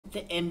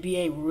The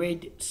NBA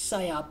rigged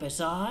Psyop is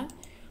on.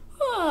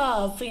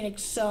 Oh,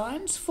 Phoenix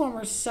Suns.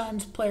 Former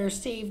Suns player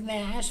Steve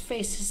Nash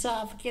faces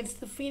off against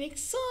the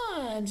Phoenix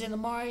Suns, and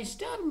Amari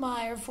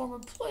Stoudemire, former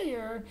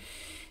player,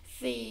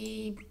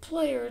 the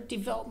player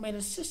development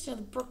assistant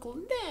of the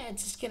Brooklyn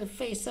Nets, is going to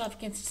face off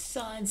against the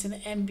Suns in the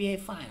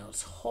NBA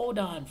Finals. Hold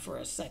on for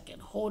a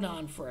second.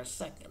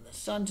 The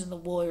Suns and the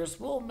Warriors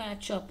will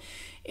match up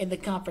in the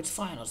conference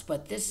finals,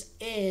 but this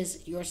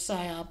is your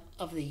Psyop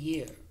of the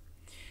year,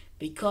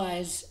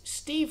 because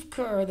Steve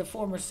Kerr, the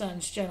former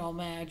Suns general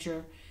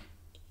manager,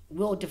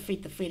 will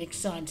defeat the Phoenix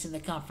Suns in the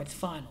conference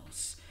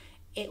finals.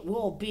 It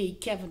will be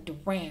Kevin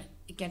Durant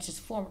against his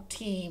former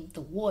team,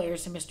 the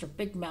Warriors, and Mr.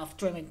 Big Mouth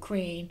Draymond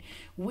Green.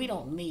 We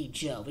don't need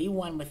Joe. We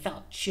won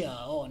without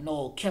Joe. Oh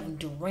no, Kevin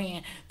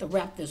Durant. The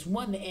Raptors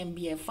won the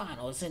NBA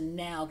Finals, and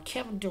now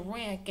Kevin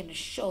Durant gonna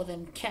show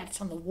them cats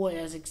on the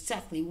Warriors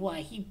exactly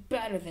why he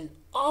better than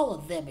all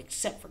of them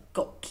except for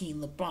GOAT King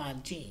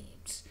LeBron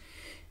James.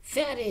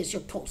 That is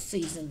your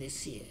postseason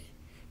this year.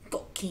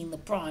 GOAT King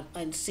LeBron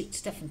unseat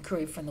Stephen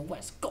Curry from the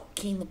West. GOAT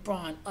King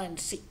LeBron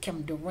unseat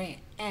Kevin Durant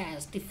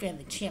as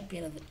defending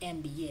champion of the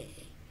NBA.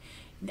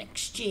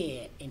 Next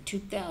year, in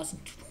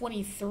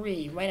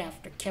 2023, right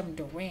after Kevin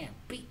Durant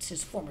beats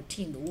his former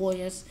team, the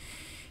Warriors,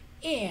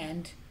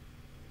 and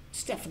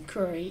Stephen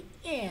Curry,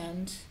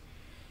 and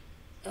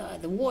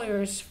the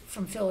Warriors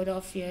from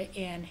Philadelphia,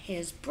 and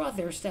his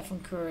brother,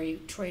 Stephen Curry,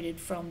 traded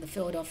from the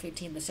Philadelphia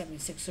team, the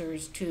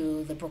 76ers,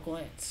 to the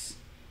Brooklyn Nets.